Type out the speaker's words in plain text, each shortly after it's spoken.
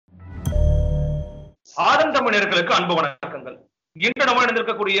ஆதன் தமிழர்களுக்கு அன்பு வணக்கங்கள். இன்று நம்ம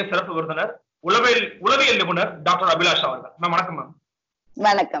இணைந்திருக்கக்கூடிய சிறப்பு விருந்தினர் உளவியல் நிபுணர் டாக்டர் அபிலாஷ் அவர்கள். மேம் வணக்கம். மேம்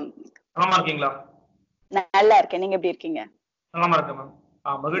வணக்கம். நலமா இருக்கீங்களா? நல்லா இருக்கேன், நீங்க எப்படி இருக்கீங்க? நலமா இருக்கேன் மேம்.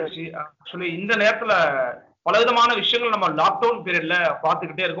 மகிழ்ச்சி. ஆக்சுவலி இந்த நேரத்துல பலவிதமான விஷயங்கள் நம்ம லாக்டவுன் பீரியட்ல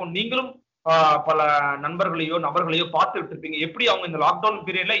பார்த்துக்கிட்டே இருக்கோம். நீங்களும் பல நபர்களையோ பார்த்துட்டு இருப்பீங்க. எப்படி அவங்க இந்த லாக்டவுன்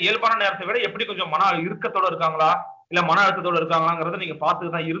பீரியட்ல இயல்பான நேரத்தை விட எப்படி கொஞ்சம் மன இறுக்கத்தோட இருக்காங்களா இல்ல மன அழுத்தத்தோட இருக்காங்களாங்கிறத நீங்க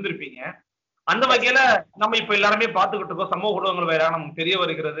பார்த்துட்டு தான் இருந்திருப்பீங்க. அந்த வகையில நம்ம இப்ப எல்லாருமே பார்த்துக்கிட்டு இருக்கோம். சமூக ஊடகங்கள் வேற நமக்கு தெரிய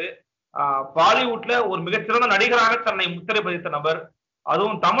வருகிறது. பாலிவுட்ல ஒரு மிகச்சிறந்த நடிகராக தன்னை முத்திரை பதித்த நபர்,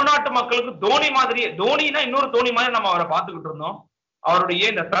 அதுவும் தமிழ்நாட்டு மக்களுக்கு தோனினா இன்னொரு தோனி மாதிரி நம்ம அவரை பார்த்துக்கிட்டு இருந்தோம். அவருடைய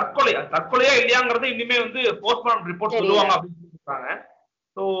இந்த தற்கொலையா இல்லையாங்கிறத இனிமே போஸ்ட்மார்டம் ரிப்போர்ட் சொல்லுவாங்க அப்படின்னு சொல்லிருக்காங்க.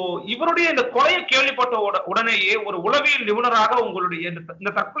 சோ இவருடைய இந்த கொலையை கேள்விப்பட்ட உடனேயே ஒரு உளவியல் நிபுணராக உங்களுடைய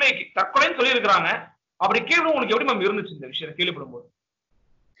இந்த தற்கொலைன்னு சொல்லி இருக்கிறாங்க. அப்படி கேள்வி உங்களுக்கு எப்படி மேம் இருந்துச்சு இந்த விஷயம் கேள்விப்படும் போது?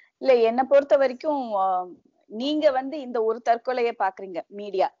 இல்ல, என்னை பொறுத்த வரைக்கும் நீங்க இந்த ஒரு தற்கொலையை பாக்குறீங்க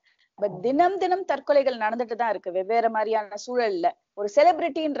மீடியா, பட் தினம் தினம் தற்கொலைகள் நடந்துட்டு தான் இருக்கு வெவ்வேறு மாதிரியான சூழல்ல. ஒரு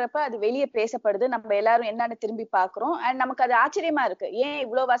செலிபிரிட்டின்றப்ப அது வெளியே பேசப்படுது, நம்ம எல்லாரும் என்னன்னு திரும்பி பாக்குறோம். அண்ட் நமக்கு அது ஆச்சரியமா இருக்கு, ஏன்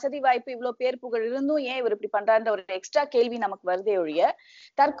இவ்வளவு வசதி வாய்ப்பு இவ்வளவு பேர் புகழ் இருந்தும் ஏன் இவர் இப்படி பண்றாருன்ற ஒரு எக்ஸ்ட்ரா கேள்வி நமக்கு வருதே ஒழிய,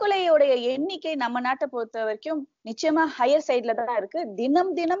 தற்கொலையோடைய எண்ணிக்கை நம்ம நாட்டை பொறுத்த வரைக்கும் நிச்சயமா ஹையர் சைட்ல தான் இருக்கு.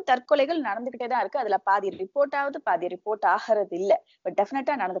 தினம் தினம் தற்கொலைகள் நடந்துகிட்டே தான் இருக்கு. அதுல பாதி ரிப்போர்ட் ஆகுது, பாதி ரிப்போர்ட் ஆகிறது இல்ல, பட்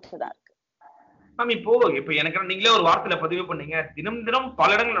டெஃபினட்டா நடந்துட்டு தான் இருக்கு. இப்ப எனக்கு நீங்களே ஒரு வார்த்தையில பதிவு பண்ணீங்க, தினம் தினம் பல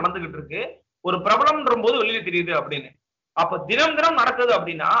இடங்கள் நடந்துகிட்டு இருக்கு, ஒரு பிரபலம்ன்ற போது வெளியில தெரியுது அப்படின்னு. அப்ப தினம் தினம் நடக்குது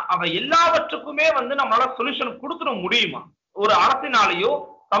அப்படின்னா அவ எல்லாவற்றுக்குமே நம்மளால சொல்யூஷன் கொடுத்துட முடியுமா? ஒரு அரசினாலேயோ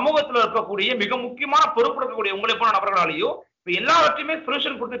சமூகத்துல இருக்கக்கூடிய மிக முக்கியமான பொறுப்பு இருக்கக்கூடிய உங்களை போன நபர்களாலேயோ இப்ப எல்லாவற்றையுமே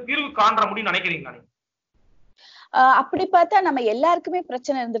சொல்யூஷன் கொடுத்து தீர்வு காண்ற முடியும்னு நினைக்கிறீங்களா நீங்க? அப்படி பார்த்தா நம்ம எல்லாருக்குமே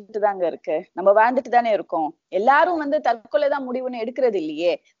பிரச்சனை இருந்துட்டு தாங்க இருக்கு. நம்ம வாழ்ந்துட்டு தானே இருக்கோம். எல்லாரும் தற்கொலைதான் முடிவுன்னு எடுக்கிறது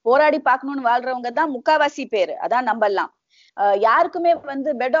இல்லையே. போராடி பார்க்கணும்னு வாழ்றவங்க தான் முக்காவாசி பேரு. அதான் நம்பலாம். யாருக்குமே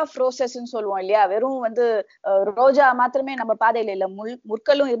பெட் ஆஃப் ரோசஸ்ன்னு சொல்லுவோம் இல்லையா, வெறும் ரோஜா மாத்திரமே நம்ம பாதையில இல்ல,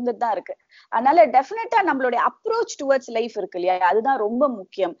 முற்களும் இருந்துட்டு தான் இருக்கு. அதனால டெஃபினட்டா நம்மளுடைய அப்ரோச் டுவர்ட்ஸ் லைஃப் இருக்கு இல்லையா, அதுதான் ரொம்ப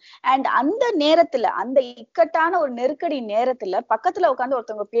முக்கியம். அண்ட் அந்த நேரத்துல, அந்த இக்கட்டான ஒரு நெருக்கடி நேரத்துல பக்கத்துல உட்காந்து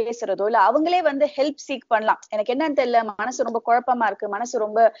ஒருத்தவங்க பேசுறதோ இல்ல அவங்களே ஹெல்ப் சீக் பண்ணலாம். எனக்கு என்னன்னு தெரியல, மனசு ரொம்ப குழப்பமா இருக்கு, மனசு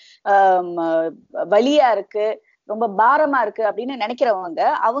ரொம்ப வலியா இருக்கு, ரொம்ப பாரமா இருக்கு அப்படின்னு நினைக்கிறவங்க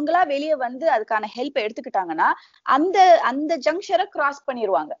அவங்களா வெளியே அதுக்கான ஹெல்ப் எடுத்துக்கிட்டாங்கன்னா அந்த அந்த ஜங்ஷனை கிராஸ்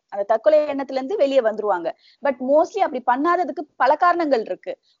பண்ணிடுவாங்க, அந்த தற்கொலை எண்ணத்துல இருந்து வெளியே வந்துருவாங்க. பட் மோஸ்ட்லி அப்படி பண்ணாததுக்கு பல காரணங்கள்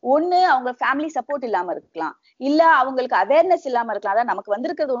இருக்கு. ஒண்ணு, அவங்க ஃபேமிலி சப்போர்ட் இல்லாம இருக்கலாம், இல்ல அவங்களுக்கு அவேர்னஸ் இல்லாம இருக்கலாம். அதான் நமக்கு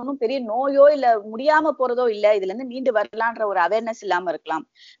வந்திருக்கிறது ஒன்றும் பெரிய நோயோ இல்ல முடியாம போறதோ இல்ல, இதுல இருந்து மீண்டு வரலான்ற ஒரு அவேர்னஸ் இல்லாம இருக்கலாம்.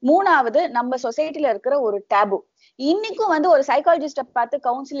 மூணாவது, நம்ம சொசைட்டில இருக்கிற ஒரு டேபு. இன்னைக்கும் ஒரு சைக்காலஜிஸ்ட பார்த்து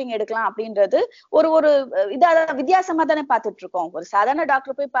கவுன்சிலிங் எடுக்கலாம் அப்படின்றது ஒரு வித்தியாசமா தானே பார்த்துட்டு இருக்கோம். ஒரு சாதாரண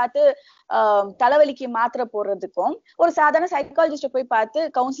டாக்டர் போய் பார்த்து தலைவலிக்கு மாத்திரை போடுறதுக்கும் ஒரு சாதாரண சைக்காலஜிஸ்ட போய் பார்த்து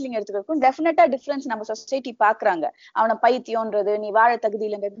கவுன்சிலிங் எடுத்துக்கிறதுக்கும் டெஃபினட்டா டிஃபரன்ஸ் நம்ம சொசைட்டி பாக்குறாங்க. அவனை பைத்தியம்ன்றது, நீ வாழ தகுதி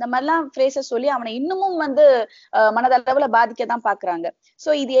இல்லைன்றது, இந்த மாதிரிலாம் ஃப்ரேசஸ் சொல்லி அவனை இன்னமும் மனதளவுல பாதிக்கதான் பாக்குறாங்க.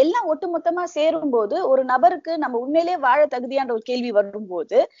 சோ இது எல்லாம் ஒட்டுமொத்தமா சேரும் போது ஒரு நபருக்கு நம்ம உண்மையிலேயே வாழ தகுதியான்ற ஒரு கேள்வி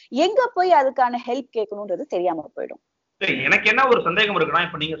வரும்போது எங்க போய் அதுக்கான ஹெல்ப் கேட்கணும்ன்றது தெரியாம போயிடும். எனக்கு என்ன ஒரு சந்தேகம் இருக்குன்னா,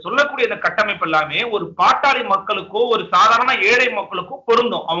 இப்ப நீங்க சொல்லக்கூடிய இந்த கட்டமைப்பு எல்லாமே ஒரு பாட்டாளி மக்களுக்கோ ஒரு சாதாரண ஏழை மக்களுக்கோ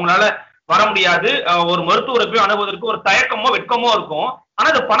பொருந்தும். அவங்களால வர முடியாது, ஒரு மருத்துவரை போய் அணுகுவதற்கு ஒரு தயக்கமோ வெட்கமோ இருக்கும். ஆனா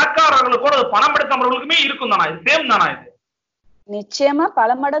இது பணக்காரர்களுக்கோ பணம் படைத்தவர்களுக்குமே இருக்கும் தானா? இது சேம் தானா? இது நிச்சயமா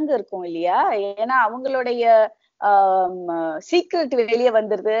பல மடங்கு இருக்கும் இல்லையா? ஏன்னா அவங்களுடைய சீக்ரெட் வெளியே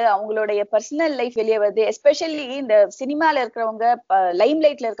வந்துருது, அவங்களுடைய பர்சனல் லைஃப் வெளியே வருது. எஸ்பெஷலி இந்த சினிமால இருக்கிறவங்க, லைம்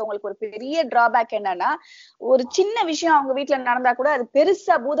லைட்ல இருக்கவங்களுக்கு ஒரு பெரிய டிராபேக் என்னன்னா, ஒரு சின்ன விஷயம் அவங்க வீட்டுல நடந்தா கூட அது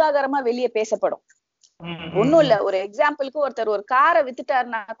பெருசா பூதாகரமா வெளியே பேசப்படும். ஒண்ணும் இல்ல, ஒரு எக்ஸாம்பிளுக்கு ஒருத்தர் ஒரு காரை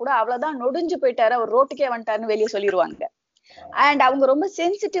வித்துட்டாருன்னா கூட அவ்வளவுதான், நொடிஞ்சு போயிட்டாரு, அவர் ரோட்டுக்கே வந்துட்டாருன்னு வெளியே சொல்லிடுவாங்க. அண்ட் அவங்க ரொம்ப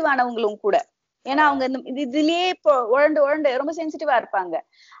சென்சிட்டிவானவங்களும் கூட. ஏன்னா அவங்க இதுலயே இப்போ உழண்டு ரொம்ப சென்சிட்டிவா இருப்பாங்க.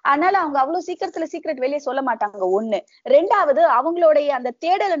 அதனால அவங்க அவ்வளவு சீக்கிரட் வெளியே சொல்ல மாட்டாங்க. ஒண்ணு. ரெண்டாவது, அவங்களுடைய அந்த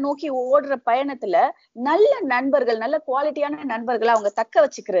தேடலை நோக்கி ஓடுற பயணத்துல நல்ல நண்பர்கள், நல்ல குவாலிட்டியான நண்பர்களை அவங்க தக்க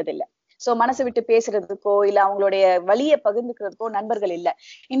வச்சுக்கிறது இல்ல. சோ மனசு விட்டு பேசுறதுக்கோ இல்ல அவங்களுடைய வலியை பகிர்ந்துக்கிறதுக்கோ நண்பர்கள் இல்ல.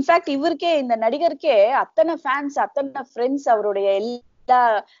 இன்ஃபேக்ட் இவருக்கே, இந்த நடிகருக்கே அத்தனை ஃபேன்ஸ், அத்தனை ஃப்ரெண்ட்ஸ் அவருடைய எல்லா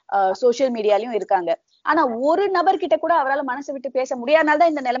சோசியல் மீடியாலயும் இருக்காங்க. ஆனா ஒரு நபர்கிட்ட கூட அவரால் மனசு விட்டு பேச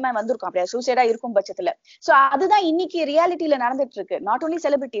முடியாதனால்தான் இந்த நிலைமை வந்திருக்கும். அப்படியே சூசைடா இருக்கும் பட்சத்துல. சோ அதுதான் இன்னைக்கு ரியாலிட்டியில நடந்துட்டு இருக்கு. நாட் ஓன்லி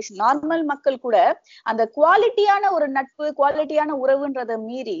செலிபிரிட்டிஸ், நார்மல் மக்கள் கூட அந்த குவாலிட்டியான ஒரு நட்பு, குவாலிட்டியான உறவுன்றதை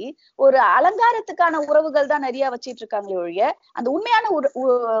மீறி ஒரு அலங்காரத்துக்கான உறவுகள் தான் நிறைய வச்சிட்டு இருக்காங்களே ஒழிய அந்த உண்மையான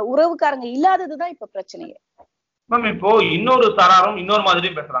உறவுக்காரங்க இல்லாததுதான் இப்ப பிரச்சனையே. மேம் இப்போ இன்னொரு சாராரும் இன்னொரு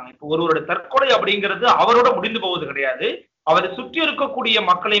மாதிரியும் பேசுறாங்க. இப்போ ஒருவருடைய தற்கொலை அப்படிங்கிறது அவரோட முடிந்து போவது கிடையாது, அவரை சுற்றி இருக்கக்கூடிய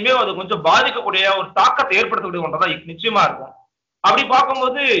மக்களையுமே அது கொஞ்சம் பாதிக்கக்கூடிய ஒரு தாக்கத்தை ஏற்படுத்தக்கூடிய ஒன்றதா நிச்சயமா இருக்கும். அப்படி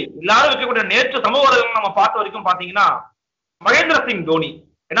பார்க்கும்போது எல்லாரும் இருக்கக்கூடிய நேற்று சமூக வலைதளங்கள் நம்ம பார்த்த வரைக்கும் பாத்தீங்கன்னா மகேந்திர சிங் தோனி.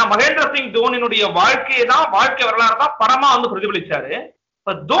 ஏன்னா மகேந்திர சிங் தோனியினுடைய வாழ்க்கை வரலாறு தான் படமா வந்து பிரதிபலிச்சாரு.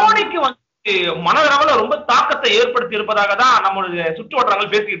 இப்ப தோனிக்கு வந்து மனதளவுல ரொம்ப தாக்கத்தை ஏற்படுத்தி இருப்பதாக தான் நம்மளுடைய சுற்று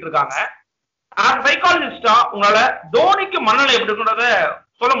வட்டாரங்கள் பேசிக்கிட்டு இருக்காங்க. சைக்காலஜிஸ்டா உங்களால தோனிக்கு மனநிலை எப்படி இருக்குன்றத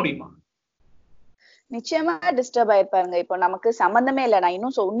சொல்ல முடியுமா? நிச்சயமா டிஸ்டர்ப் ஆயிருப்பாருங்க. இப்போ நமக்கு சம்பந்தமே இல்லை. நான்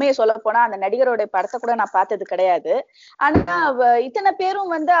இன்னும் உண்மையை சொல்ல போனா அந்த நடிகரோட படத்தை கூட நான் பார்த்தது கிடையாது. ஆனா இத்தனை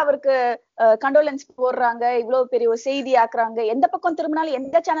பேரும் வந்து அவருக்கு கண்டோலன்ஸ் போடுறாங்க, இவ்வளவு பெரிய ஒரு செய்தி ஆக்குறாங்க. எந்த பக்கம் திரும்பினாலும்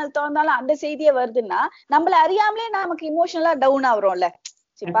எந்த சேனல் திறந்தாலும் அந்த செய்தியே வருதுன்னா நம்மள அறியாமலே நமக்கு இமோஷனலா டவுன் ஆகுறோம்ல.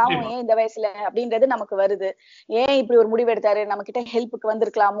 பாவம் ஏன் இந்த வயசுல அப்படின்றது நமக்கு வருது. ஏன் இப்படி ஒரு முடிவு எடுத்தாரு, நம்ம கிட்ட ஹெல்ப்புக்கு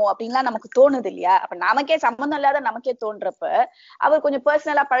வந்திருக்கலாமோ அப்படின்லாம் நமக்கு தோணுது இல்லையா? அப்ப நமக்கே சம்பந்தம் இல்லாத நமக்கே தோன்றப்ப அவர் கொஞ்சம்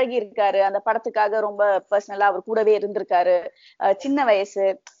பர்சனலா பழகி இருக்காரு. அந்த படத்துக்காக ரொம்ப பர்சனலா அவர் கூடவே இருந்திருக்காரு. சின்ன வயசு.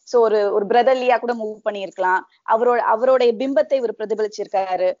 சோ ஒரு பிரதர்லியா கூட மூவ் பண்ணிருக்கலாம். அவருடைய பிம்பத்தை இவர்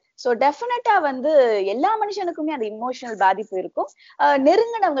பிரதிபலிச்சிருக்காரு. சோ டெஃபினட்டா வந்து எல்லா மனுஷனுக்குமே அந்த இமோஷனல் பாதிப்பு இருக்கும்.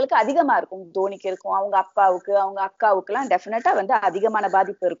 நெருங்கினவங்களுக்கு அதிகமா இருக்கும். தோனிக்கு இருக்கும், அவங்க அப்பாவுக்கு அவங்க அக்காவுக்கு எல்லாம் டெஃபினட்டா வந்து அதிகமான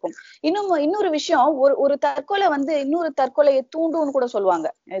பாதிப்பு இருக்கும். இன்னொரு விஷயம், ஒரு தற்கொலை வந்து இன்னொரு தற்கொலையை தூண்டும்னு கூட சொல்லுவாங்க.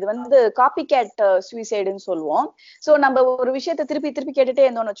 இது வந்து காப்பி கேட் சூசைடுன்னு சொல்லுவோம். சோ நம்ம ஒரு விஷயத்த திருப்பி திருப்பி கேட்டுட்டே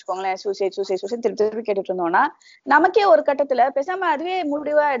இருந்தோம்னு வச்சுக்கோங்களேன், சூசைட் திருப்பி கேட்டுட்டு இருந்தோம்னா நமக்கே ஒரு கட்டத்துல பேசாம அதுவே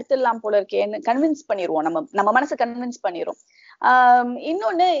முடிவா எடுத்துடலாம் போல இருக்கேன்னு கன்வின்ஸ் பண்ணிடுவோம். நம்ம மனசு கன்வின்ஸ் பண்ணிரும்.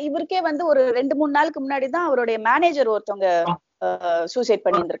 இன்னொன்னு, இவருக்கே வந்து ஒரு 2-3 நாளுக்கு முன்னாடிதான் அவருடைய மேனேஜர் ஒருத்தவங்க சூசைட்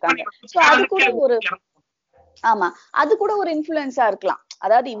பண்ணியிருந்திருக்காங்க. சோ அது கூட அது கூட ஒரு இன்ஃபுளுன்ஸா இருக்கலாம்.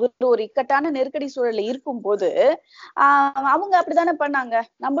 அதாவது இவர் ஒரு இக்கட்டான நெருக்கடி சூழல்ல இருக்கும் போது அவங்க அப்படித்தானே பண்ணாங்க,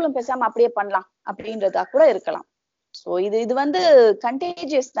 நம்மளும் பேசாம அப்படியே பண்ணலாம் அப்படின்றதா கூட இருக்கலாம். சோ இது வந்து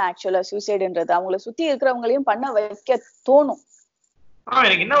கண்டேஜியஸ் தான் ஆக்சுவலா சூசைடுன்றது. அவங்கள சுத்தி இருக்கிறவங்களையும் பண்ண வைக்க தோணும்.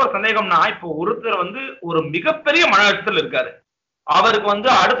 எனக்கு என்ன ஒரு சந்தேகம்னா, இப்போ ஒருத்தர் வந்து ஒரு மிகப்பெரிய மன அழுத்தத்தில் இருக்காரு, அவருக்கு வந்து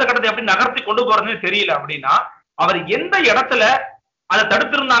அடுத்த கட்டத்தை எப்படி நகர்த்தி கொண்டு போறதுன்னு தெரியல அப்படின்னா, அவர் எந்த இடத்துல அதை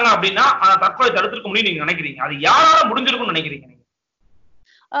தடுத்திருந்தாங்க அப்படின்னா அந்த தற்கொலை தடுத்திருக்க முடியும் நீங்க நினைக்கிறீங்க? அது யாரால முடிஞ்சிருக்கும்னு நினைக்கிறீங்க நீங்க?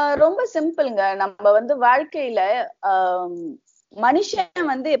 ரொம்ப சிம்பிள்ங்க. நம்ம வந்து வாழ்க்கையில மனுஷன்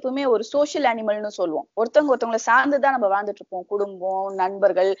வந்து எப்பவுமே ஒரு சோசியல் அனிமல்னு சொல்லுவோம். ஒருத்தவங்களை சார்ந்துதான் நம்ம வாழ்ந்துட்டு இருப்போம். குடும்பம்,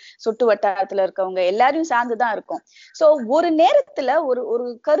 நண்பர்கள், சுட்டு வட்டாரத்துல இருக்கவங்க எல்லாரையும் சார்ந்துதான் இருக்கும். சோ ஒரு நேரத்துல ஒரு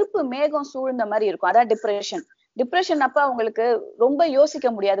கருப்பு மேகம் சூழ்ந்த மாதிரி இருக்கும். அதான் டிப்ரெஷன் அப்ப அவங்களுக்கு ரொம்ப யோசிக்க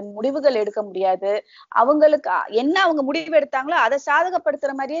முடியாது, முடிவுகள் எடுக்க முடியாது. அவங்களுக்கு அவங்க முடிவு எடுத்தாங்களோ அதை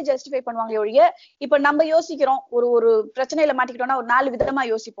சாதகப்படுத்துற மாதிரியே ஜஸ்டிஃபை பண்ணுவாங்களே ஒழிய, இப்ப நம்ம யோசிக்கிறோம், ஒரு பிரச்சனையில மாட்டிக்கிட்டோம்னா ஒரு 4 விதமா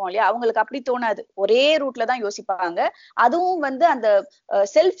யோசிப்போம் இல்லையா? அவங்களுக்கு அப்படி தோணாது, ஒரே ரூட்ல தான் யோசிப்பாங்க. அதுவும் வந்து அந்த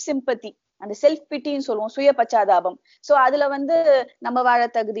செல்ஃப் சிம்பத்தி, அந்த செல்ஃப் பிட்டின்னு சொல்லுவோம், சுய பச்சாதாபம். சோ அதுல வந்து நம்ம வாழ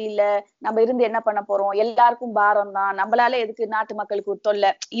தகுதி இல்ல, நம்ம இருந்து என்ன பண்ண போறோம், எல்லாருக்கும் பாரம் தான், நம்மளால எதுக்கு நாட்டு மக்களுக்கு ஒரு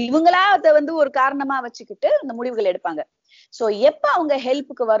தொல்லை, இவங்களா அதை வந்து ஒரு காரணமா வச்சுக்கிட்டு அந்த முடிவுகள் எடுப்பாங்க. சோ எப்ப அவங்க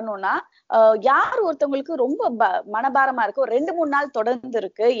ஹெல்ப்புக்கு வரணும்னா, யார் ஒருத்தவங்களுக்கு ரொம்ப மனபாரமா இருக்கு, ஒரு 2-3 நாள் தொடர்ந்து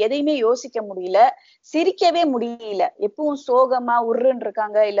இருக்கு, எதையுமே யோசிக்க முடியல, சிரிக்கவே முடியல, எப்பவும் சோகமா உருன்னு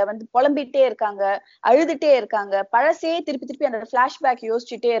இருக்காங்க, இல்ல வந்து புலம்பிட்டே இருக்காங்க, அழுதுட்டே இருக்காங்க, பழசே திருப்பி திருப்பி அந்த பிளாஷ்பேக்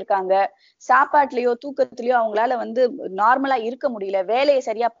யோசிச்சுட்டே இருக்காங்க, சாப்பாட்டுலயோ தூக்கத்திலயோ அவங்களால வந்து நார்மலா இருக்க முடியல, வேலையை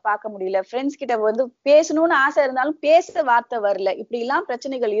சரியா பார்க்க முடியல, ஃப்ரெண்ட்ஸ் கிட்ட வந்து பேசணும்னு ஆசை இருந்தாலும் பேச வார்த்தை வரல, இப்படி எல்லாம்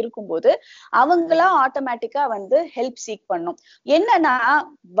பிரச்சனைகள் இருக்கும்போது அவங்களா ஆட்டோமேட்டிக்கா வந்து ஹெல்ப் சீக் பண்ணும். என்னன்னா,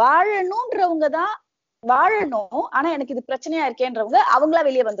 வாழணும்ன்றவங்க தான் வாழணும், ஆனா எனக்கு இது பிரச்சனையா இருக்கேன்றவங்க அவங்களா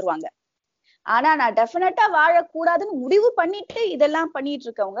வெளியே வந்துருவாங்க. ஆனா நான் டெஃபினட்டா வாழக்கூடாதுன்னு முடிவு பண்ணிட்டு இதெல்லாம் பண்ணிட்டு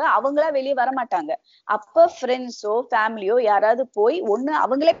இருக்கவங்க அவங்களா வெளியே வரமாட்டாங்க. அப்ப ஃப்ரெண்ட்ஸோ ஃபேமிலியோ யாராவது போய் ஒண்ணு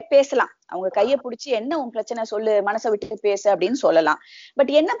அவங்களே பேசலாம், அவங்க கைய பிடிச்சி என்ன உன் பிரச்சனை சொல்லு, மனசை விட்டு பேசு அப்படின்னு சொல்லலாம்.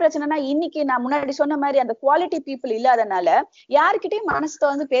 பட் என்ன பிரச்சனைனா, இன்னைக்கு நான் முன்னாடி சொன்ன மாதிரி அந்த குவாலிட்டி பீப்புள் இல்லாதனால யாருக்கிட்டையும் மனசை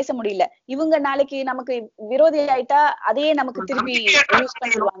வந்து பேச முடியல. இவங்க நாளைக்கு நமக்கு விரோதி ஆயிட்டா அதையே நமக்கு திருப்பி யூஸ்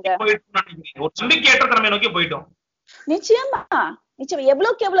பண்ணிடுவாங்க. நிச்சயமா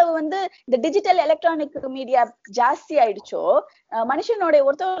எவ்வளவுக்கு எவ்வளவு வந்து இந்த டிஜிட்டல் எலக்ட்ரானிக் மீடியா ஜாஸ்தி ஆயிடுச்சோ மனுஷனோட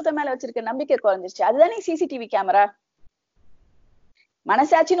ஒருத்தர் மேல வச்சிருக்க நம்பிக்கை குறைஞ்சிருச்சு. அதுதானே சிசிடிவி கேமரா.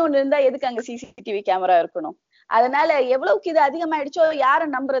 மனசாட்சின்னு ஒண்ணு இருந்தா எதுக்கு அங்க சிசிடிவி கேமரா இருக்கணும்? அதனால எவ்வளவுக்கு இது அதிகமாயிடுச்சோ யாரை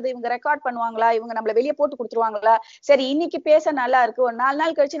நம்புறது, இவங்க ரெக்கார்ட் பண்ணுவாங்களா, இவங்க நம்மள வெளியே போட்டு கொடுத்துருவாங்களா, சரி இன்னைக்கு பேச நல்லா இருக்கு, ஒரு 4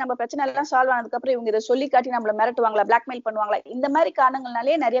 நாள் கழிச்சு நம்ம பிரச்சனை எல்லாம் சால்வ் ஆனதுக்கு அப்புறம் இவங்க இதை சொல்லி காட்டி நம்மள மிரட்டுவாங்களா, பிளாக்மெயில் பண்ணுவாங்களா, இந்த மாதிரி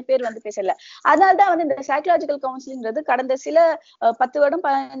காரணங்கள்னாலே நிறைய பேர் வந்து பேசல. அதனாலதான் வந்து இந்த சைக்கலாஜிக்கல் கவுன்சிலிங்கிறது கடந்த சில 10 வருடம்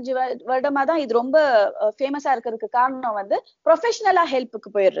 15 வருடமா தான் இது ரொம்ப ஃபேமஸா இருக்கிறதுக்கு காரணம் வந்து ப்ரொஃபஷனலா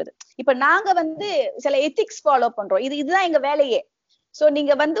ஹெல்ப்புக்கு போயிடுறது. இப்ப நாங்க வந்து சில எத்திக்ஸ் ஃபாலோ பண்றோம், இதுதான் எங்க வேலையே. சோ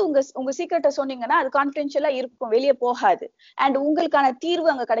நீங்க வந்து உங்க சீக்கிரட்டை சொன்னீங்கன்னா அது கான்பிடென்ஷியலா இருக்கும், வெளியே போகாது. அண்ட் உங்களுக்கான தீர்வு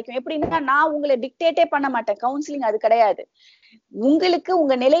அங்க கிடைக்கும். எப்படின்னா நான் உங்களை டிக்டேட்டே பண்ண மாட்டேன். கவுன்சிலிங் அது கிடையாது. உங்களுக்கு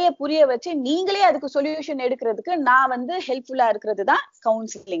உங்க நிலையை புரிய வச்சு நீங்களே அதுக்கு சொல்யூஷன் எடுக்கிறதுக்கு நான் வந்து ஹெல்ப்ஃபுல்லா இருக்கிறது தான்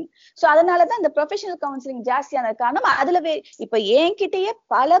கவுன்சிலிங். சோ அதனாலதான் இந்த ப்ரொஃபஷனல் கவுன்சிலிங் ஜாஸ்தியான காரணம். அதுல இப்ப என்கிட்டயே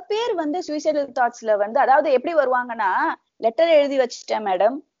பல பேர் வந்து சூசைடல் தாட்ஸ்ல வந்து, அதாவது எப்படி வருவாங்கன்னா, லெட்டர் எழுதி வச்சுட்டேன்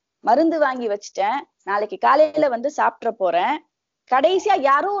மேடம், மருந்து வாங்கி வச்சுட்டேன், நாளைக்கு காலையில வந்து சாப்பிட போறேன், கடைசியா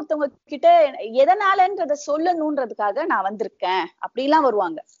யாரோ ஒருத்தவங்க கிட்ட எதனாலன்றத சொல்லணும்ன்றதுக்காக நான் வந்திருக்கேன் அப்படிலாம்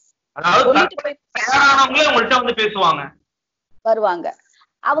வருவாங்க. வருவாங்க.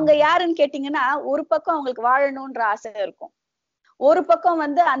 அவங்க யாருன்னு கேட்டீங்கன்னா, ஒரு பக்கம் அவங்களுக்கு வாழணும்ன்ற ஆசை இருக்கும், ஒரு பக்கம்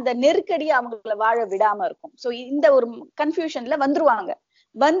வந்து அந்த நெருக்கடி அவங்களை வாழ விடாம இருக்கும். சோ இந்த ஒரு கன்ஃபியூஷன்ல வந்துருவாங்க.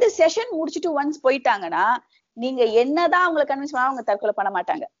 வந்து செஷன் முடிச்சுட்டு ஒன்ஸ் போயிட்டாங்கன்னா, நீங்க என்னதான் அவங்களை கன்வின்ஸ் பண்ணா அவங்க தற்கொலை பண்ண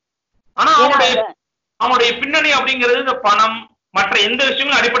மாட்டாங்க. அவங்களுடைய பின்னணி அப்படிங்கிறது இந்த பணம் மற்ற எந்த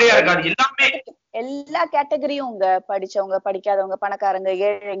விஷயங்களும் அடிப்படையா இருக்காது. எல்லாமே எல்லா கேட்டகரியும் உங்க படிச்சவங்க, படிக்காதவங்க, பணக்காரங்க,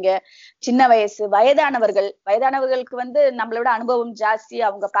 ஏழைங்க, சின்ன வயசு, வயதானவர்களுக்கு வந்து நம்மளோட அனுபவம் ஜாஸ்தி,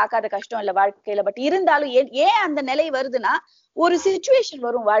 அவங்க பார்க்காத கஷ்டம் இல்ல வாழ்க்கையில. பட் இருந்தாலும் ஏன் அந்த நிலை வருதுன்னா, ஒரு சிச்சுவேஷன்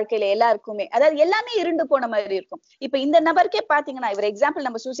வரும் வாழ்க்கையில எல்லாருக்குமே. அதாவது எல்லாமே இருண்டு போன மாதிரி இருக்கும். இப்ப இந்த நபருக்கே பாத்தீங்கன்னா, இவர் எக்ஸாம்பிள்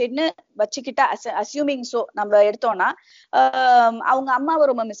நம்ம சூசைட்னு வச்சுக்கிட்டா அசியூமிங் சோ நம்ம எடுத்தோம்னா, அவங்க அம்மாவை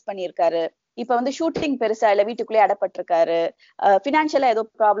ரொம்ப மிஸ் பண்ணியிருக்காரு, இப்ப வந்து ஷூட்டிங் பெருசா இல்ல, வீட்டுக்குள்ளே அடப்பட்டிருக்காரு, பினான்சியலா ஏதோ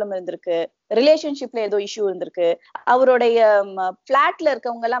ப்ராப்ளம் இருந்திருக்கு, ரிலேஷன்ஷிப்ல ஏதோ இஷ்யூ இருந்திருக்கு, அவருடைய பிளாட்ல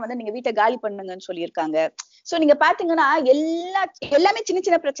இருக்கவங்க எல்லாம் வந்து நீங்க வீட்டை காலி பண்ணுங்கன்னு சொல்லியிருக்காங்க. சோ நீங்க பாத்தீங்கன்னா எல்லாமே சின்ன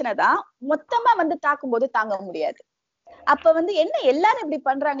சின்ன பிரச்சனை தான், மொத்தமா வந்து தாக்கும் போது தாங்க முடியாது. அப்ப வந்து என்ன எல்லாரும் இப்படி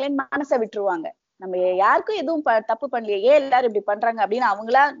பண்றாங்களேன்னு மனசை விட்டுருவாங்க. நம்ம யாருக்கும் எதுவும் தப்பு பண்ணலையே, ஏன் எல்லாரும் இப்படி பண்றாங்க அப்படின்னு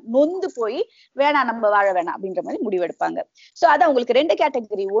அவங்களா நொந்து போய் வேணாம் நம்ம வாழ வேணாம் அப்படின்ற மாதிரி முடிவெடுப்பாங்க. சோ அதான் உங்களுக்கு ரெண்டு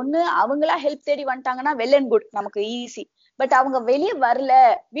கேட்டகரி. ஒண்ணு, அவங்களா ஹெல்ப் தேடி வந்துட்டாங்கன்னா வெல் அண்ட் குட், நமக்கு ஈஸி. பட் அவங்க வெளியே வரல,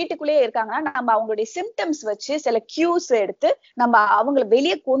 வீட்டுக்குள்ளேயே இருக்காங்கன்னா நம்ம அவங்களுடைய சிம்டம்ஸ் வச்சு சில கியூஸ் எடுத்து நம்ம அவங்களை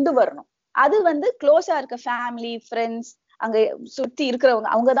வெளியே கொண்டு வரணும். அது வந்து க்ளோஸா இருக்க ஃபேமிலி, ஃப்ரெண்ட்ஸ், அங்க சுத்தி இருக்கிறவங்க,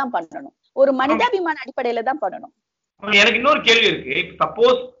 அவங்கதான் பண்ணணும். ஒரு மனிதாபிமான அடிப்படையில தான் பண்ணணும். எனக்கு இன்னொரு கேள்வி இருக்கு.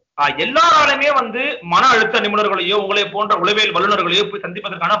 சப்போஸ் எல்லாராலுமே வந்து மன அழுத்த நிபுணர்களையோ உங்களை போன்ற உளவியல் வல்லுநர்களையோ போய்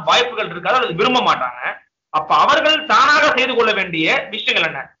சந்திப்பதற்கான வாய்ப்புகள் இருக்காது, அது விரும்ப மாட்டாங்க. அப்ப அவர்கள் தானாக செய்து கொள்ள வேண்டிய விஷயங்கள்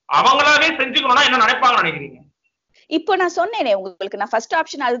என்ன, அவங்களாவே செஞ்சுக்கணும்னா என்ன நினைப்பாங்கன்னு நினைக்கிறீங்க? இப்போ நான் சொன்னேனே உங்களுக்கு, நான் ஃபர்ஸ்ட்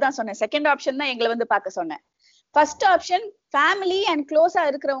ஆப்ஷன் அதுதான் சொன்னேன். செகண்ட் ஆப்ஷன் தான் எங்களை வந்து பார்க்க சொன்னேன். ஃபர்ஸ்ட் ஆப்ஷன் ஃபேமிலி அண்ட் க்ளோஸா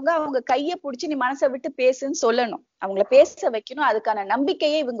இருக்கிறவங்க அவங்க கையை பிடிச்சி நீ மனசை விட்டு பேசுன்னு சொல்லணும், அவங்கள பேச வைக்கணும். அதுக்கான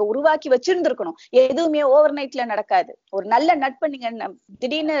நம்பிக்கையை இவங்க உருவாக்கி வச்சிருந்திருக்கணும். எதுவுமே ஓவர் நைட்ல நடக்காது. ஒரு நல்ல நட்பை நீங்க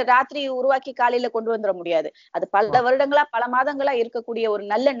திடீர்னு ராத்திரி உருவாக்கி காலையில கொண்டு வந்துட முடியாது. அது பல வருடங்களா பல மாதங்களா இருக்கக்கூடிய ஒரு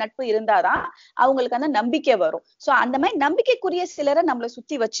நல்ல நட்பு இருந்தாதான் அவங்களுக்கு அந்த நம்பிக்கை வரும். சோ அந்த மாதிரி நம்பிக்கைக்குரிய சிலரை நம்மளை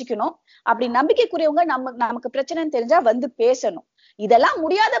சுத்தி வச்சுக்கணும். அப்படி நம்பிக்கைக்குரியவங்க நமக்கு பிரச்சனைன்னு தெரிஞ்சா வந்து பேசணும். இதெல்லாம்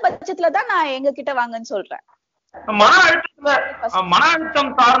முடியாத பட்சத்துலதான் நான் எங்க கிட்ட வாங்கன்னு சொல்றேன். மன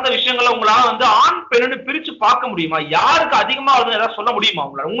அழுத்தம் சார்ந்த விஷயங்களை உங்களால வந்து ஆண் பெண்ணு பிரிச்சு பார்க்க முடியுமா? யாருக்கு அதிகமா வருது ஏதாவது சொல்ல முடியுமா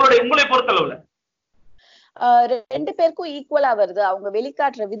உங்களை பொறுத்தளவுல? ரெண்டு பேருக்கும் ஈக்குவலா வருது. அவங்க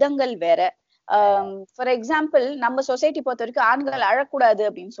வெளிக்காட்டுற விதங்கள் வேற. ஃபார் எக்ஸாம்பிள், நம்ம சொசைட்டி பொறுத்த வரைக்கும் ஆண்கள் அழக்கூடாது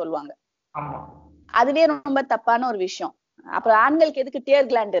அப்படின்னு சொல்லுவாங்க. அதுவே ரொம்ப தப்பான ஒரு விஷயம். அப்புறம் ஆண்களுக்கு எதுக்கு டியர்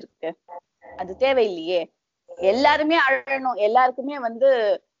கிளாண்ட் இருக்கு? அது தேவையில்லையே. எல்லாருமே அழணும், எல்லாருக்குமே வந்து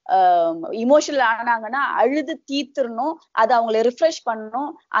இமோஷனல் ஆனாங்கன்னா அழுது தீர்த்துடணும், அது அவங்களை ரிஃப்ரெஷ்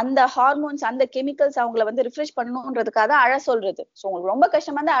பண்ணணும். அந்த ஹார்மோன்ஸ், அந்த கெமிக்கல்ஸ் அவங்களை வந்து ரிஃப்ரெஷ் பண்ணணும்ன்றதுக்காக அழ சொல்றது. ஸோ உங்களுக்கு ரொம்ப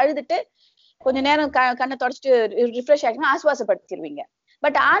கஷ்டமா இருந்தா அழுதுட்டு கொஞ்ச நேரம் கண்ணை தொடச்சிட்டு ரிஃப்ரெஷ் ஆகினா ஆசுவாசப்படுத்திடுவீங்க.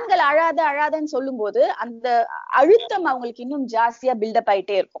 பட் ஆண்கள் அழாதன்னு சொல்லும் போது அந்த அழுத்தம் அவங்களுக்கு இன்னும் ஜாஸ்தியா பில்டப்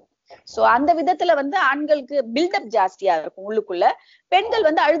ஆயிட்டே இருக்கும். சோ அந்த விதத்துல வந்து ஆண்களுக்கு பில்டப் ஜாஸ்தியா இருக்கும் உள்ளுக்குள்ள. பெண்கள்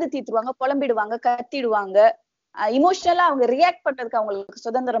வந்து அழுது தீர்த்துருவாங்க, புலம்பிடுவாங்க, கத்திடுவாங்க. இமோஷனலா அவங்க ரியாக்ட் பண்றதுக்கு அவங்களுக்கு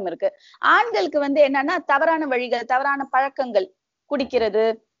சுதந்திரம் இருக்கு. ஆண்களுக்கு வந்து என்னன்னா தவறான வழிகள், தவறான பழக்கங்கள், குடிக்கிறது,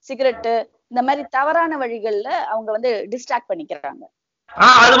 சிகரெட்டு, இந்த மாதிரி தவறான வழிகள்ல அவங்க வந்து டிஸ்ட்ராக்ட் பண்ணிக்கிறாங்க.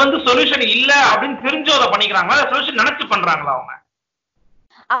 அது வந்து சொல்யூஷன் இல்ல அப்படின்னு தெரிஞ்சோ அதை பண்ணிக்கிறாங்களா, சொல்யூஷன் நினைச்சு பண்றாங்களா?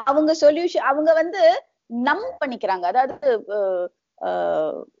 அவங்க சொல்யூஷன் அவங்க வந்து நம் பண்ணிக்கிறாங்க. அதாவது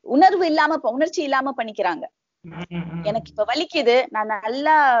உணர்ச்சி இல்லாம பண்ணிக்கிறாங்க. எனக்கு இப்ப வலிக்குது, நான்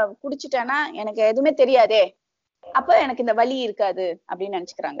நல்லா குடிச்சிட்டேன்னா எனக்கு எதுவுமே தெரியாதே, அப்ப எனக்கு இந்த வலி இருக்காது அப்படின்னு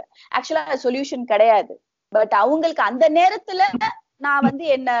நினைச்சுக்கிறாங்க. ஆக்சுவலா சொல்யூஷன் கிடையாது. பட் அவங்களுக்கு அந்த நேரத்துல நான் வந்து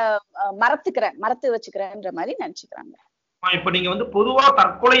என்ன மறத்து வச்சுக்கிறேன்ற மாதிரி நினைச்சுக்கிறாங்க. இப்ப நீங்க வந்து பொதுவா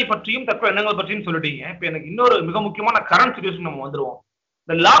தற்கொலை பற்றியும் தற்கொலை எண்ணங்கள் பற்றியும் சொல்லிட்டீங்க. இப்ப எனக்கு இன்னொரு மிக முக்கியமான கரண்ட் சிச்சுவேஷன் நம்ம வந்துருவோம்.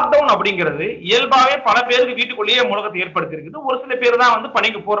 இந்த லாக்டவுன் அப்படிங்கிறது இயல்பாவே பல பேருக்கு வீட்டுக்குள்ளேயே முடக்கத்தை ஏற்படுத்தி இருக்குது. ஒரு சில பேர் தான் வந்து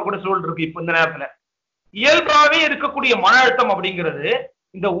பணிக்கு போற கூட சூழல் இருக்கு. இப்ப இந்த நேரத்துல இயல்பாவே இருக்கக்கூடிய மன அழுத்தம் அப்படிங்கிறது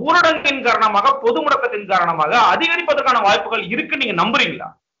இந்த ஊரடங்கின் காரணமாக, பொது முடக்கத்தின் காரணமாக அதிகரிப்பதற்கான வாய்ப்புகள் இருக்குன்னு நீங்க நம்புறீங்களா?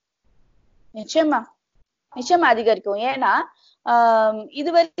 நிச்சயமா நிச்சயமா அதிகரிக்கும். ஏன்னா இது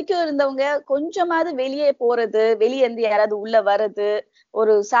வரைக்கும் இருந்தவங்க கொஞ்சமாவது வெளியே போறது, வெளியே இருந்து யாராவது உள்ள வர்றது,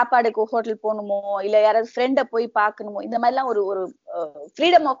 ஒரு சாப்பாடுக்கு ஹோட்டல் போகணுமோ இல்ல யாராவது ஃப்ரெண்ட போய் பார்க்கணுமோ, இந்த மாதிரி எல்லாம் ஒரு ஒரு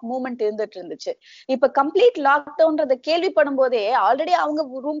ஃப்ரீடம் ஆஃப் மூவ்மெண்ட் இருந்துட்டு இருந்துச்சு. இப்ப கம்ப்ளீட் லாக்டவுன்றத கேள்விப்படும் போதே ஆல்ரெடி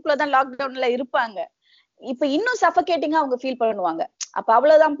அவங்க ரூம்குள்ளதான் லாக்டவுன்ல இருப்பாங்க. இப்ப இன்னும் சஃபகேட்டிங்கா அவங்க ஃபீல் பண்ணுவாங்க. அப்ப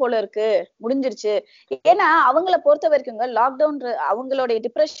அவ்வளவுதான் போல இருக்கு, முடிஞ்சிருச்சு. ஏன்னா அவங்கள பொறுத்த வரைக்கும் லாக்டவுன் அவங்களுடைய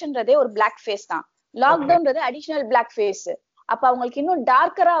டிப்ரெஷன்றதே ஒரு பிளாக் ஃபேஸ் தான். லாக்டவுன்றது அடிஷனல் பிளாக் ஃபேஸ். அப்ப அவங்களுக்கு இன்னும்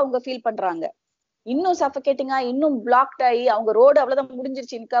டார்க்கரா அவங்க ஃபீல் பண்றாங்க. இன்னும் சஃபகேட்டிங்கா, இன்னும் பிளாக்ட் ஆகி அவங்க ரோடு அவ்வளவுதான்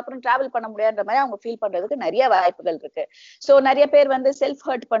முடிஞ்சிருச்சு, இதுக்கப்புறம் டிராவல் பண்ண முடியாதுன்ற மாதிரி அவங்க ஃபீல் பண்றதுக்கு நிறைய வாய்ப்புகள் இருக்கு. சோ நிறைய பேர் செல்ஃப்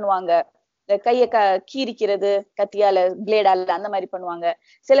ஹர்ட் பண்ணுவாங்க. கைய கீறிக்கிறது, கத்தியால பிளேடால அந்த மாதிரி பண்ணுவாங்க.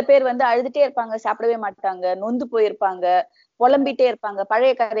 சில பேர் அழுதுட்டே இருப்பாங்க, சாப்பிடவே மாட்டாங்க, நொந்து போயிருப்பாங்க, புலம்பிட்டே இருப்பாங்க,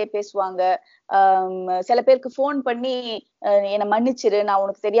 பழைய கதையை பேசுவாங்க. சில பேருக்கு போன் பண்ணி என்னை மன்னிச்சிரு, நான்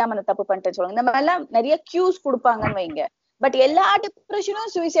உனக்கு தெரியாம அந்த தப்பு பண்ணிட்டேன்னு சொல்லுவாங்க. இந்த மாதிரி எல்லாம் நிறைய கியூஸ் கொடுப்பாங்கன்னு வைங்க. பட் எல்லா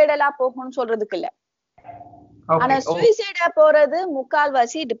டிப்ரெஷனும் சூசைடலா போகணும்னு சொல்றதுக்கு இல்ல. ஆனா சூசைடா போறது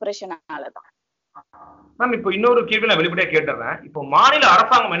முக்கால்வாசி டிப்ரெஷனாலதான். மேம், இப்போ இன்னொரு கேள்வி நான் வெளிப்படையா கேட்டுறேன். இப்போ மாநில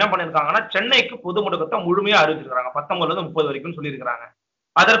அரசாங்கம் என்ன பண்ணிருக்காங்கன்னா, சென்னைக்கு பொது முடக்கத்தை முழுமையா அறிவிச்சிருக்காங்க. 19 30 வரைக்கும் சொல்லியிருக்காங்க.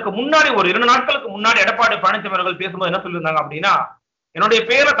 அதற்கு முன்னாடி ஒரு 2 நாட்களுக்கு முன்னாடி எடப்பாடி பழனிசாமி அவர்கள் பேசும்போது என்ன சொல்லியிருந்தாங்க அப்படின்னா, என்னுடைய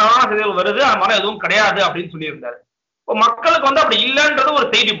பேர்ல தவறான செய்திகள் வருது, அதனால எதுவும் கிடையாது அப்படின்னு சொல்லியிருந்தாரு. இப்போ மக்களுக்கு அப்படி இல்லைன்றது ஒரு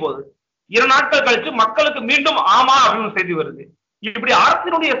செய்தி போகுது. 2 நாட்கள் கழிச்சு மக்களுக்கு மீண்டும் ஆமா அப்படின்னு செய்தி வருது. இப்படி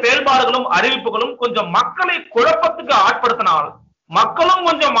அரசினுடைய செயல்பாடுகளும் அறிவிப்புகளும் கொஞ்சம் மக்களை குழப்பத்துக்கு ஆட்படுத்தினால் மக்களும்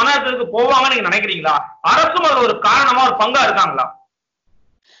கொஞ்சம் மன அழுத்தத்துக்கு போவாங்கன்னு நீங்க நினைக்கிறீங்களா? அரசும் அதுல ஒரு காரணமா ஒரு பங்கா இருக்காங்களா?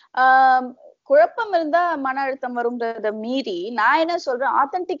 குழப்பம் இருந்தா மன அழுத்தம் வரும்ன்றத மீறி நான் என்ன சொல்றேன்,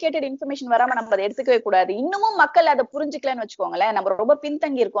 ஆத்தென்டிகேட்டட் இன்ஃபர்மேஷன் வராம நம்ம அதை எடுத்துக்கவே கூடாது. இன்னமும் மக்கள் அதை புரிஞ்சுக்கலன்னு வச்சுக்கோங்களேன், நம்ம ரொம்ப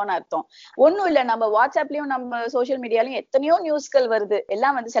பின்தங்கி இருக்கோம்னு அர்த்தம். ஒண்ணும் இல்ல, நம்ம வாட்ஸ்அப்லயும் நம்ம சோசியல் மீடியாலயும் எத்தனையோ நியூஸ்கள் வருது.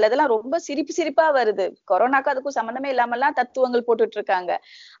 எல்லாம் சிலதெல்லாம் ரொம்ப சிரிப்பா வருது. கொரோனாக்கு அதுக்கும் சம்பந்தமே இல்லாம எல்லாம் தத்துவங்கள் போட்டுட்டு இருக்காங்க.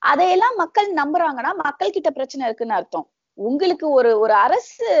 அதையெல்லாம் மக்கள் நம்புறாங்கன்னா மக்கள் கிட்ட பிரச்சனை இருக்குன்னு அர்த்தம். உங்களுக்கு ஒரு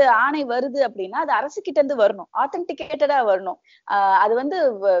அரசு ஆணை வருது அப்படின்னா அது அரசு கிட்ட இருந்து வரணும், ஆத்தென்டிகேட்டடா வரணும். அது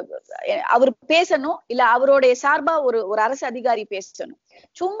அவர் பேசணும், இல்ல அவருடைய சார்பா ஒரு அரசு அதிகாரி பேசணும்.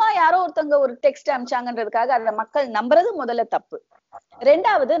 சும்மா யாரோ ஒருத்தவங்க ஒரு டெக்ஸ்ட் அனுப்பிச்சாங்கன்றதுக்காக அந்த மக்கள் நம்புறது முதல்ல தப்பு.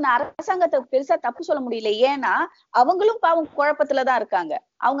 ரெண்டாவது, நான் அரசாங்கத்தை பெருசா தப்பு சொல்ல முடியல. ஏன்னா அவங்களும் பாவம் குழப்பத்துலதான் இருக்காங்க.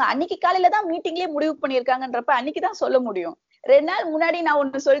 அவங்க அன்னைக்கு காலையில தான் மீட்டிங்லயே முடிவு பண்ணிருக்காங்கன்றப்ப அன்னைக்குதான் சொல்ல முடியும். 2 நாள் முன்னாடி நான்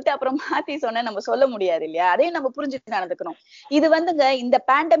ஒண்ணு சொல்லிட்டு அப்புறம் மாத்தி சொன்னேன் நம்ம சொல்ல முடியாது இல்லையா? அதையும் நம்ம புரிஞ்சுட்டு நடந்துக்கணும். இது இந்த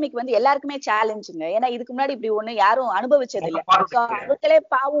பேண்டமிக் எல்லாருக்குமே சேலஞ்சுங்க. ஏன்னா இதுக்கு முன்னாடி இப்படி ஒண்ணு யாரும் அனுபவிச்சது இல்ல. அவங்களே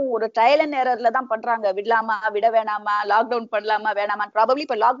பாவம் ஒரு ட்ரையல் அண்ட் எரர்ல தான் பண்றாங்க. விடலாமா விட வேணாமா, லாக்டவுன் பண்ணலாமா வேணாமா. ப்ராபபிலி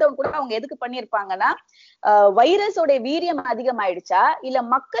இப்ப லாக்டவுன் கூட அவங்க எதுக்கு பண்ணிருப்பாங்கன்னா, வைரஸோட வீரியம் அதிகமாயிடுச்சா இல்ல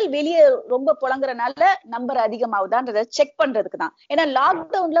மக்கள் வெளியே ரொம்ப புலங்குறனால நம்பர் அதிகமாகுதான்றத செக் பண்றதுக்கு தான். ஏன்னா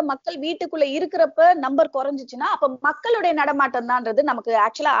லாக்டவுன்ல மக்கள் வீட்டுக்குள்ள இருக்கிறப்ப நம்பர் குறைஞ்சிச்சுன்னா அப்ப மக்களுடைய நடமாட்டம் தான்றது நமக்கு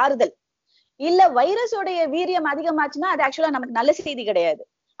ஆக்சுவலா ஆறுதல். இல்ல வைரஸோடைய வீரியம் அதிகமாச்சுன்னா அது ஆக்சுவலா நமக்கு நல்ல செய்தி கிடையாது.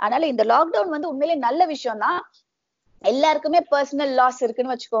 அதனால இந்த லாக்டவுன் உண்மையிலே நல்ல விஷயம் தான். எல்லாருக்குமே பர்சனல் லாஸ்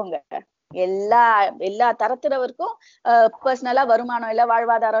இருக்குன்னு வச்சுக்கோங்க. எல்லா தரத்தினருக்கும் பர்சனலா வருமானம் இல்ல,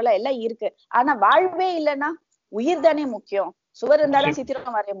 வாழ்வாதாரம் இல்ல, எல்லாம் இருக்கு. ஆனா வாழ்வே இல்லைன்னா உயிர் தானே முக்கியம். சுவர் இருந்தாலும்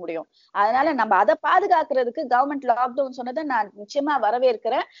சித்திரம் வரைய முடியும். அதனால நம்ம அதை பாதுகாக்கிறதுக்கு கவர்மெண்ட் லாக்டவுன் சொன்னதை நான் நிச்சயமா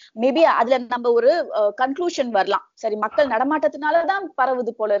வரவேற்கிறேன். மேபி அதுல நம்ம ஒரு கன்க்ளூஷன் வரலாம். சரி, மக்கள் நடமாட்டத்தினாலதான்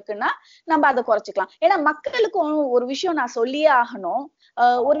பரவுது போல இருக்குன்னா நம்ம அதை குறைச்சிக்கலாம். ஏன்னா மக்களுக்கும் ஒரு விஷயம் நான் சொல்லியே ஆகணும்.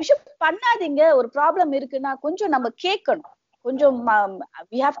 ஒரு விஷயம் பண்ணாதீங்க, ஒரு ப்ராப்ளம் இருக்குன்னா கொஞ்சம் நம்ம கேட்கணும். கொஞ்சம்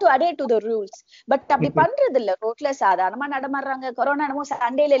we have to adhere to the rules. But அப்படி பண்றது இல்ல. ரோட்ல சாதாரணமா நடமாடுறாங்க. கொரோனா என்னமோ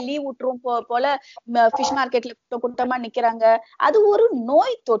சண்டேல லீவ் விட்டுரும் போல ஃபிஷ் மார்க்கெட்ல கூட்டமா நிக்கிறாங்க. அது ஒரு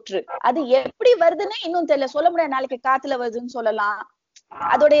நோய் தொற்று. அது எப்படி வருதுன்னு இன்னும் தெரியல. சொல்ல முடியாது, நாளைக்கு காத்துல வருதுன்னு சொல்லலாம்.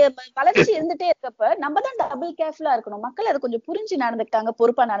 அதோடைய வளர்ச்சி இருந்துட்டே இருக்கப்ப நம்ம தான் டபுள் கேர்ஃபுல்லா இருக்கணும். மக்கள் அதை கொஞ்சம் புரிஞ்சு நடந்துக்கிட்டாங்க,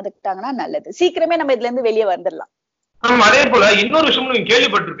 பொறுப்பா நடந்துக்கிட்டாங்கன்னா நல்லது. சீக்கிரமே நம்ம இதுல இருந்து வெளியே வந்துடலாம். அதே போல இன்னொரு விஷயம் நீங்க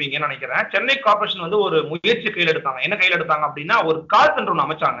கேள்விப்பட்டிருப்பீங்கன்னு நினைக்கிறேன். சென்னை கார்பரேஷன் ஒரு முயற்சி கையில் எடுத்தாங்க. என்ன கையில் எடுத்தாங்க அப்படின்னா, ஒரு கால் சென்டர் ஒன்று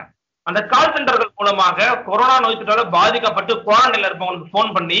அமைச்சாங்க. அந்த கால் சென்டர்கள் மூலமாக கொரோனா நோய் தொற்றால பாதிக்கப்பட்டு குவாரண்டைன்ல இருப்பவங்களுக்கு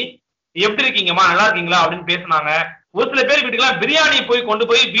போன் பண்ணி எப்படி இருக்கீங்கம்மா, நல்லா இருக்கீங்களா அப்படின்னு பேசினாங்க. ஒரு சில பேர் வீட்டுக்கெல்லாம் பிரியாணி கொண்டு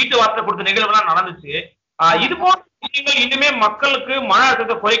போய் வீட்டு வாசல கொடுத்த நிகழ்வு எல்லாம் நடந்துச்சு. இது போன்ற விஷயங்கள் இனிமே மக்களுக்கு மன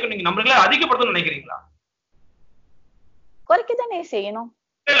அழுத்தத்தை குறைக்கும் நீங்க நம்புறீங்களா, அதிகப்படுத்தணும்னு நினைக்கிறீங்களா? குறைக்கத்தானே செய்யணும்.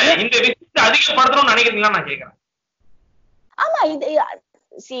 இந்த விஷயத்தை அதிகப்படுத்தணும்னு நினைக்கிறீங்களா நான் கேட்கிறேன். ஆமா, இது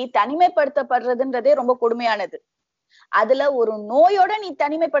தனிமைப்படுத்தப்படுறதுன்றதே ரொம்ப கொடுமையானது. அதுல ஒரு நோயோட நீ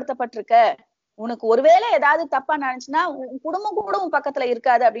தனிமைப்படுத்தப்பட்டிருக்க, உனக்கு ஒருவேளை ஏதாவது தப்பா நினைச்சுன்னா குடும்பம் கூட உன் பக்கத்துல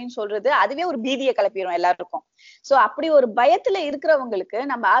இருக்காது அப்படின்னு சொல்றது அதுவே ஒரு பீதியை கிளப்பிடும் எல்லாருக்கும். சோ அப்படி ஒரு பயத்துல இருக்கிறவங்களுக்கு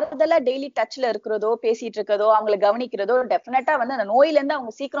நம்ம ஆறுதலா டெய்லி டச்ல இருக்கிறதோ பேசிட்டு இருக்கிறதோ அவங்களை கவனிக்கிறதோ டெஃபினட்டா வந்து அந்த நோயில இருந்து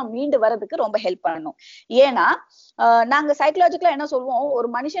அவங்க சீக்கிரம் மீண்டு வர்றதுக்கு ரொம்ப ஹெல்ப் பண்ணணும். ஏன்னா நாங்க சைக்கலாஜிக்கலா என்ன சொல்லுவோம், ஒரு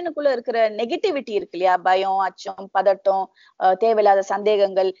மனுஷனுக்குள்ள இருக்கிற நெகட்டிவிட்டி இருக்கு இல்லையா, பயம், அச்சம், பதட்டம், தேவையில்லாத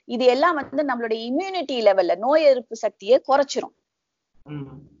சந்தேகங்கள், இது எல்லாம் வந்து நம்மளுடைய இம்யூனிட்டி லெவல்ல நோய் எதிர்ப்பு சக்தியை குறைச்சிரும்.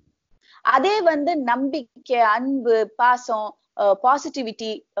 அதே வந்து நம்பிக்கை, அன்பு, பாசம்,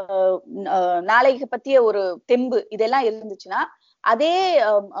 பாசிட்டிவிட்டி, நாளைக்கு பத்திய ஒரு தெம்பு இதெல்லாம் இருந்துச்சுன்னா அதே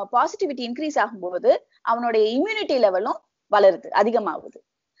பாசிட்டிவிட்டி இன்க்ரீஸ் ஆகும்போது அவனுடைய இம்யூனிட்டி லெவலும் வளருது, அதிகமாகுது.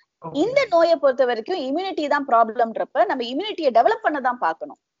 இந்த நோயை பொறுத்த வரைக்கும் இம்யூனிட்டி தான் ப்ராப்ளம்ன்றப்ப நம்ம இம்யூனிட்டியை டெவலப் பண்ணதான்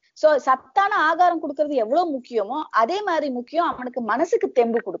பார்க்கணும். சோ சத்தான ஆகாரம் கொடுக்கறது எவ்வளவு முக்கியமோ அதே மாதிரி முக்கியம் அவனுக்கு மனசுக்கு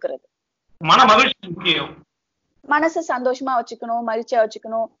தெம்பு கொடுக்கறது. மன மகிழ்ச்சி முக்கியம். மனசு சந்தோஷமா வச்சுக்கணும், மகிழ்ச்சியா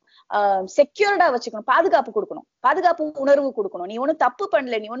வச்சுக்கணும், செக்யூர்டா வச்சுக்கணும், பாதுகாப்பு கொடுக்கணும், பாதுகாப்பு உணர்வு கொடுக்கணும். நீ ஒண்ணும் தப்பு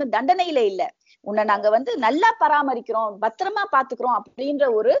பண்ணல, நீ ஒண்ணும் தண்டனையில இல்ல, உன்னை நாங்க வந்து நல்லா பராமரிக்கிறோம், பத்திரமா பாத்துக்கிறோம் அப்படின்ற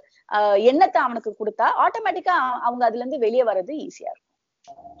ஒரு எண்ணத்தை அவனுக்கு கொடுத்தா ஆட்டோமேட்டிக்கா அவங்க அதுல இருந்து வெளியே வர்றது ஈஸியா இருக்கும்.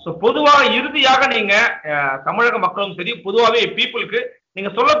 பொதுவா இறுதியாக நீங்க தமிழக மக்களும் சரி பொதுவாகவே பீப்புளுக்கு நீங்க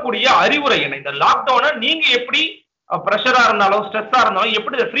சொல்லக்கூடிய அறிவுரை என்ன? இந்த லாக்டவுனை நீங்க எப்படி பிரஷரா இருந்தாலும் ஸ்ட்ரெஸ்ஸா இருந்தாலும்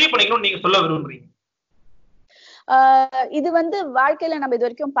எப்படி இதை ஃப்ரீ பண்ணிக்கணும்னு நீங்க சொல்ல விரும்புறீங்க? இது வந்து வாழ்க்கையில நம்ம இது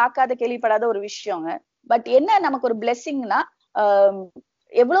வரைக்கும் பார்க்காத கேள்விப்படாத ஒரு விஷயங்க. பட் என்ன நமக்கு ஒரு பிளெஸிங்னா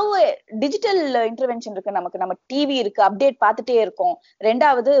எவ்வளவு டிஜிட்டல் இன்டர்வென்ஷன் இருக்கு நமக்கு. நம்ம டிவி இருக்கு, அப்டேட் பார்த்துட்டே இருக்கோம்.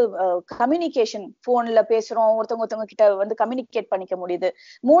 ரெண்டாவது கம்யூனிகேஷன், போன்ல பேசுறோம், ஒருத்தவங்க கிட்ட வந்து கம்யூனிகேட் பண்ணிக்க முடியுது.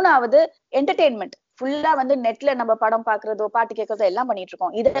 மூணாவது என்டர்டெயின்மெண்ட், ஃபுல்லா வந்து நெட்ல நம்ம படம் பாக்குறதோ பாட்டு கேட்கறதோ எல்லாம் பண்ணிட்டு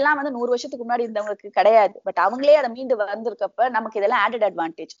இருக்கோம். இதெல்லாம் வந்து 100 வருஷத்துக்கு முன்னாடி இருந்தவங்களுக்கு கிடையாது. பட் அவங்களே அதை மீண்டு வந்திருக்கப்ப நமக்கு இதெல்லாம் ஆடட்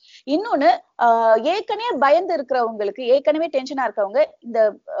அட்வான்டேஜ். இன்னொன்னு ஏற்கனவே பயந்து இருக்கிறவங்களுக்கு, ஏற்கனவே டென்ஷனா இருக்கவங்க, இந்த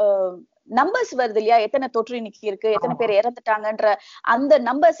நம்பர்ஸ் வருது இல்லையா, எத்தனை தொற்று இன்னைக்கு இருக்கு, எத்தனை பேர் இறந்துட்டாங்கன்ற அந்த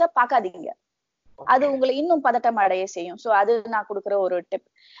நம்பர்ஸ பாக்காதீங்க. அது உங்களை இன்னும் பதட்டம் அடைய செய்யும். சோ அது நான் கொடுக்குற ஒரு tip.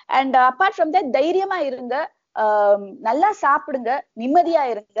 And apart from that தைரியமா இருங்க, நல்லா சாப்பிடுங்க, நிம்மதியா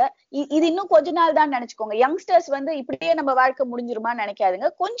இருங்க. இது இன்னும் கொஞ்ச நாள் தான் நினைச்சுக்கோங்க. யங்ஸ்டர்ஸ் வந்து இப்படியே நம்ம வாழ்க்கை முடிஞ்சிருமா நினைக்காதுங்க.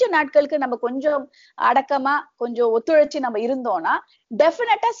 கொஞ்ச நாட்களுக்கு நம்ம கொஞ்சம் அடக்கமா கொஞ்சம் ஒத்துழைச்சு நம்ம இருந்தோம்னா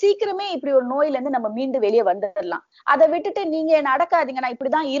டெஃபினட்டா சீக்கிரமே இப்படி ஒரு நோயில இருந்து நம்ம மீண்டு வெளியே வந்துடலாம். அதை விட்டுட்டு நீங்க என்ன அடக்காதீங்க, நான்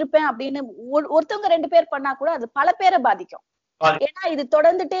இப்படிதான் இருப்பேன் அப்படின்னு ஒருத்தவங்க 2 பேர் பண்ணா கூட அது பல பேரை பாதிக்கும். ஏன்னா இது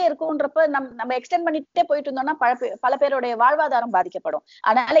தொடர்ந்துட்டே இருக்கும்ன்றப்ப நம்ம எக்ஸ்டெண்ட் பண்ணிட்டே போயிட்டு இருந்தோம்னா பல பேருடைய வாழ்வாதாரம் பாதிக்கப்படும்.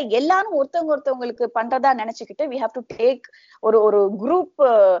 அதனால எல்லாரும் ஒருத்தவங்களுக்கு பண்றதா நினைச்சுக்கிட்டு we have to take ஒரு குரூப்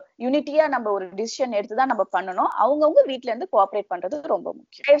யூனிட்டியா நம்ம ஒரு டிசிஷன் எடுத்துதான் நம்ம பண்ணணும். அவங்கவுங்க வீட்டுல இருந்து கோஆபரேட் பண்றது ரொம்ப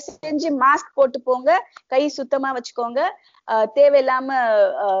முக்கியம். தயவு செஞ்சு மாஸ்க் போட்டு போங்க, கை சுத்தமா வச்சுக்கோங்க, தேவையில்லாம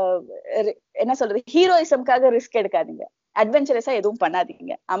என்ன சொல்றது ஹீரோயிசம்காக ரிஸ்க் எடுக்காதீங்க, அட்வென்ச்சரஸா எதுவும்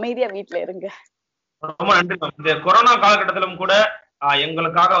பண்ணாதீங்க, அமைதியா வீட்டுல இருங்க. ரொம்ப நன்றி. இந்த கொரோனா காலகட்டத்திலும் கூட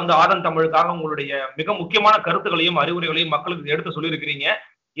எங்களுக்காக வந்து ஆதன் தமிழுக்காக உங்களுடைய மிக முக்கியமான கருத்துக்களையும் அறிவுரைகளையும் மக்களுக்கு எடுத்து சொல்லியிருக்கிறீங்க.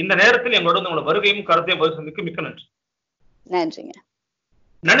 இந்த நேரத்தில் எங்களோட உங்களோட வருகையும் கருத்தையும் பதிவு செஞ்சதுக்கு மிக்க நன்றி. நன்றிங்க.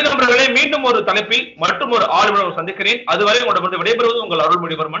 நன்றி நண்பர்களே. மீண்டும் ஒரு தலைப்பில் மற்றும் ஒரு ஆளுநர் சந்திக்கிறேன். அதுவரை உங்களோட விடைபெறுவது உங்கள்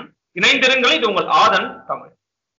அருள்மொழிவர்மன். இணைந்திருங்கள். இது உங்கள் ஆதன் தமிழ்.